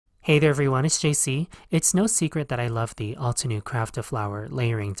Hey there everyone, it's JC. It's no secret that I love the Altenew Craft a Flower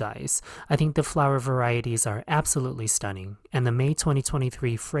layering dies. I think the flower varieties are absolutely stunning, and the May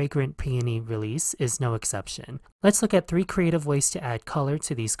 2023 Fragrant Peony release is no exception. Let's look at 3 creative ways to add color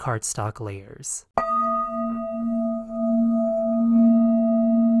to these cardstock layers.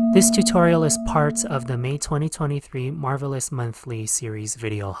 This tutorial is part of the May 2023 Marvelous Monthly Series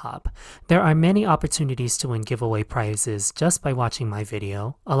Video Hop. There are many opportunities to win giveaway prizes just by watching my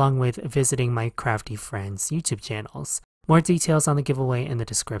video, along with visiting my crafty friends' YouTube channels. More details on the giveaway in the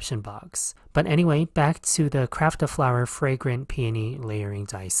description box. But anyway, back to the Craft a Flower Fragrant Peony layering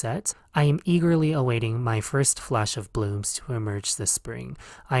die set. I am eagerly awaiting my first flush of blooms to emerge this spring.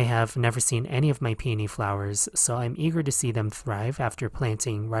 I have never seen any of my peony flowers, so I'm eager to see them thrive after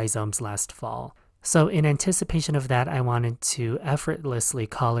planting rhizomes last fall. So in anticipation of that, I wanted to effortlessly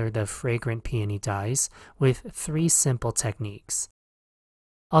color the fragrant peony dies with 3 simple techniques.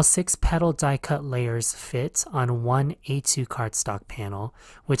 All 6 petal die cut layers fit on one A2 cardstock panel,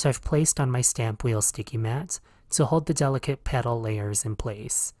 which I've placed on my stamp wheel sticky mat to hold the delicate petal layers in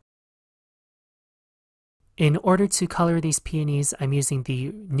place. In order to color these peonies, I'm using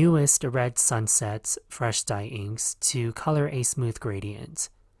the newest Red Sunset fresh dye inks to color a smooth gradient.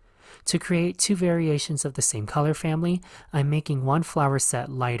 To create 2 variations of the same color family, I'm making one flower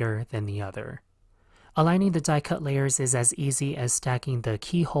set lighter than the other. Aligning the die cut layers is as easy as stacking the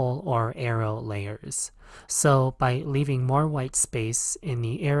keyhole or arrow layers. So by leaving more white space in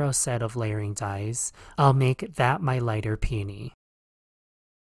the arrow set of layering dies, I'll make that my lighter peony.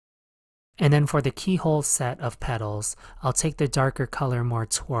 And then for the keyhole set of petals, I'll take the darker color more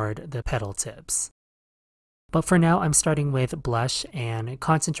toward the petal tips. But for now, I'm starting with blush and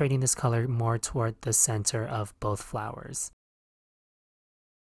concentrating this color more toward the center of both flowers.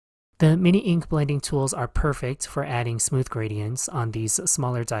 The mini ink blending tools are perfect for adding smooth gradients on these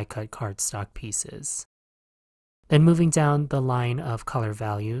smaller die cut cardstock pieces. Then moving down the line of color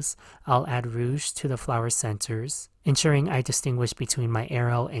values, I'll add rouge to the flower centers, ensuring I distinguish between my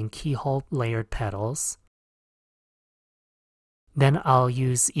arrow and keyhole layered petals. Then I'll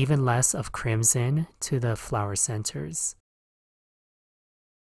use even less of crimson to the flower centers.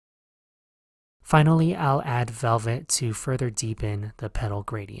 Finally, I'll add velvet to further deepen the petal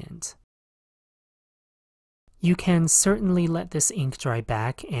gradient. You can certainly let this ink dry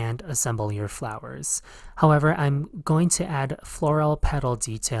back and assemble your flowers. However, I'm going to add floral petal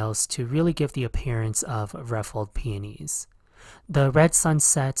details to really give the appearance of ruffled peonies. The Red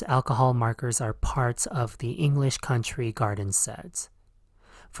Sunset alcohol markers are part of the English Country Garden set.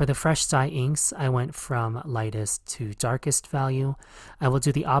 For the fresh dye inks, I went from lightest to darkest value. I will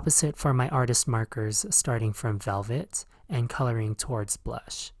do the opposite for my artist markers, starting from velvet and coloring towards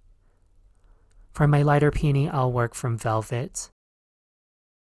blush. For my lighter peony, I'll work from velvet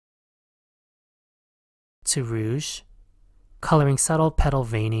to rouge, coloring subtle petal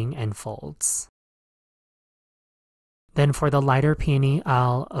veining and folds. Then for the lighter peony,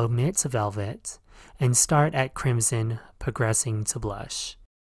 I'll omit velvet and start at crimson, progressing to blush.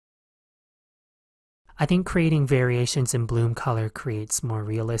 I think creating variations in bloom color creates more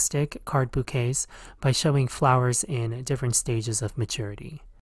realistic card bouquets by showing flowers in different stages of maturity.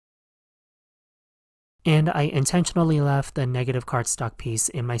 And I intentionally left the negative cardstock piece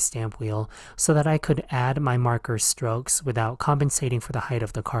in my stamp wheel so that I could add my marker strokes without compensating for the height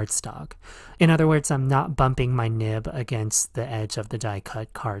of the cardstock. In other words, I'm not bumping my nib against the edge of the die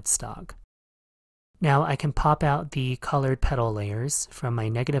cut cardstock. Now I can pop out the colored petal layers from my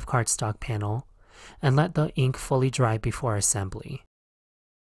negative cardstock panel and let the ink fully dry before assembly.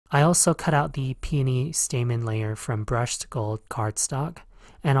 I also cut out the peony stamen layer from brushed gold cardstock,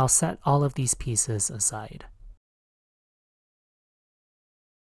 and I'll set all of these pieces aside.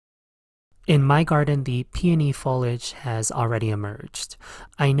 In my garden, the peony foliage has already emerged.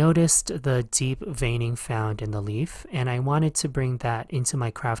 I noticed the deep veining found in the leaf, and I wanted to bring that into my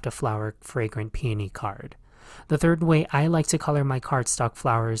Craft a Flower Fragrant Peony card. The third way I like to color my cardstock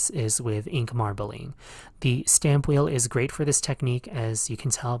flowers is with ink marbling. The stamp wheel is great for this technique, as you can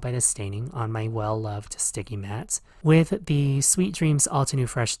tell by the staining on my well-loved sticky mat. With the Sweet Dreams Altenew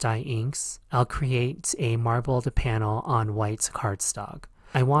Fresh Dye inks, I'll create a marbled panel on white cardstock.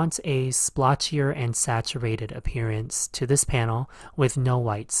 I want a splotchier and saturated appearance to this panel with no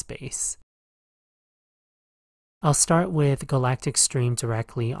white space. I'll start with Galactic Stream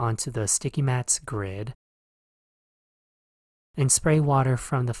directly onto the sticky mat's grid, and spray water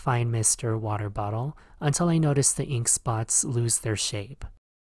from the Fine Mister water bottle until I notice the ink spots lose their shape.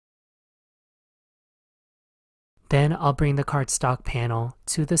 Then I'll bring the cardstock panel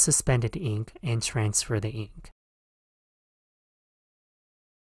to the suspended ink and transfer the ink.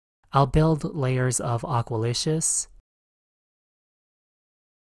 I'll build layers of Aqualicious,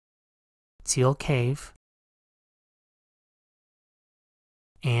 Teal Cave,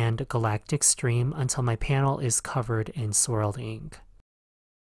 and Galactic Stream until my panel is covered in swirled ink.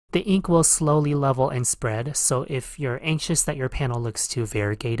 The ink will slowly level and spread, so if you're anxious that your panel looks too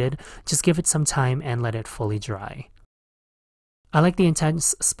variegated, just give it some time and let it fully dry. I like the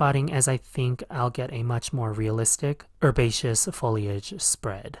intense spotting as I think I'll get a much more realistic, herbaceous foliage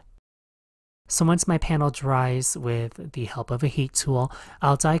spread. So once my panel dries with the help of a heat tool,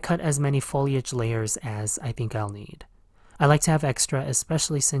 I'll die cut as many foliage layers as I think I'll need. I like to have extra,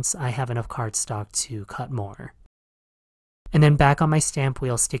 especially since I have enough cardstock to cut more. And then back on my stamp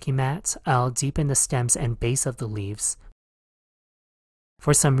wheel sticky mat, I'll deepen the stems and base of the leaves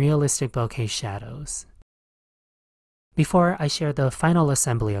for some realistic bouquet shadows. Before I share the final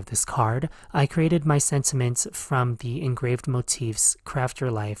assembly of this card, I created my sentiments from the Engraved Motifs Craft Your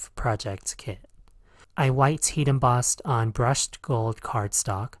Life project kit. I white heat embossed on brushed gold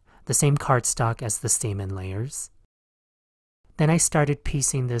cardstock, the same cardstock as the stamen layers. Then I started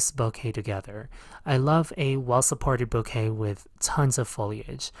piecing this bouquet together. I love a well-supported bouquet with tons of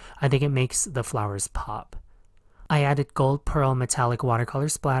foliage. I think it makes the flowers pop. I added gold pearl metallic watercolor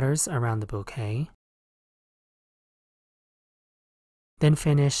splatters around the bouquet. Then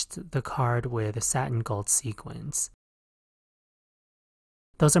finished the card with satin gold sequins.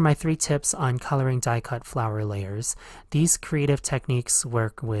 Those are my 3 tips on coloring die-cut flower layers. These creative techniques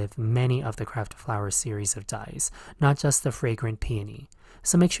work with many of the Craft Flower series of dies, not just the Fragrant Peony.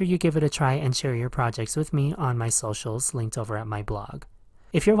 So make sure you give it a try and share your projects with me on my socials linked over at my blog.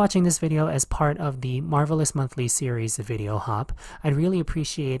 If you're watching this video as part of the Marvelous Monthly Series video hop, I'd really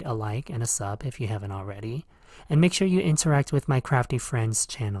appreciate a like and a sub if you haven't already. And make sure you interact with my Crafty Friends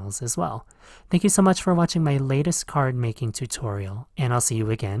channels as well. Thank you so much for watching my latest card making tutorial, and I'll see you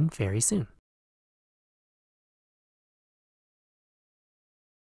again very soon.